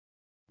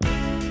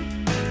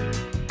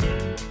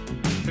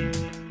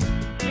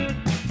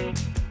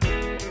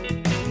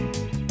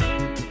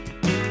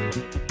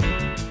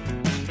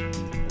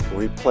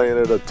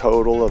planted a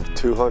total of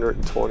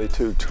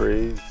 222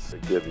 trees to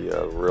give you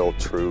a real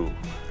true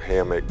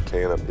hammock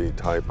canopy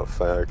type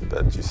effect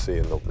that you see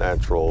in the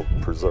natural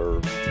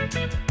preserve.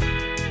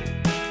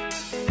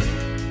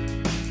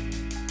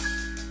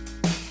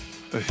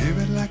 Hear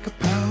it like a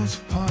pounce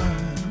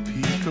upon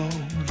Pico.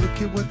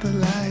 Look at what the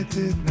light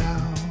did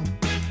now.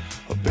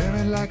 Bear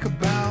it like a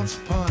bounce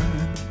upon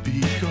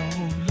Pico.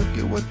 Look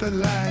at what the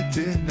light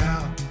did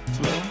now.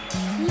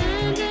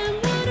 Land and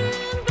water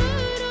and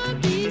bird are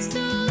beast.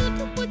 Look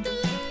at what the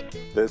light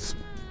did. This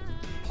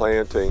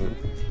planting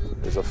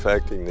is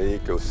affecting the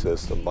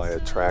ecosystem by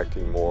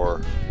attracting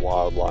more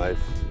wildlife.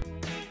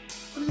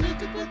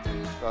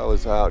 I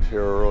was out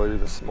here early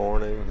this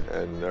morning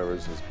and there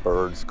was just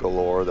birds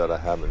galore that I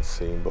haven't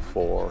seen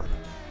before.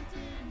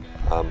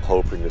 I'm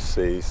hoping to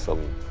see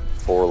some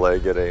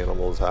four-legged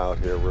animals out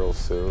here real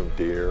soon,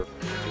 deer.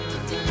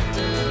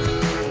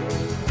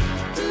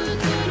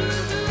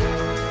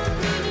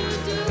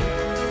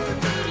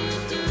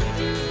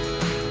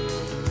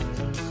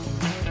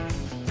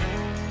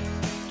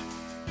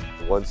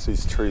 Once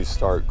these trees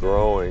start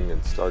growing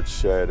and start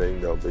shedding,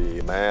 there'll be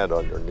mat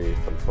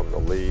underneath them from the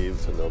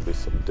leaves, and there'll be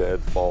some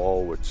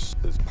deadfall, which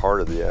is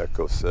part of the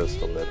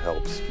ecosystem that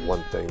helps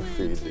one thing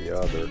feed the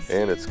other,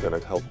 and it's going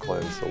to help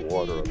cleanse the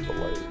water of the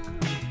lake.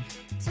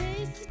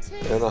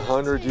 In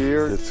 100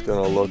 years, it's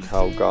going to look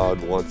how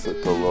God wants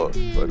it to look,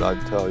 but I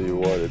tell you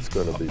what, it's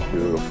going to be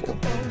beautiful.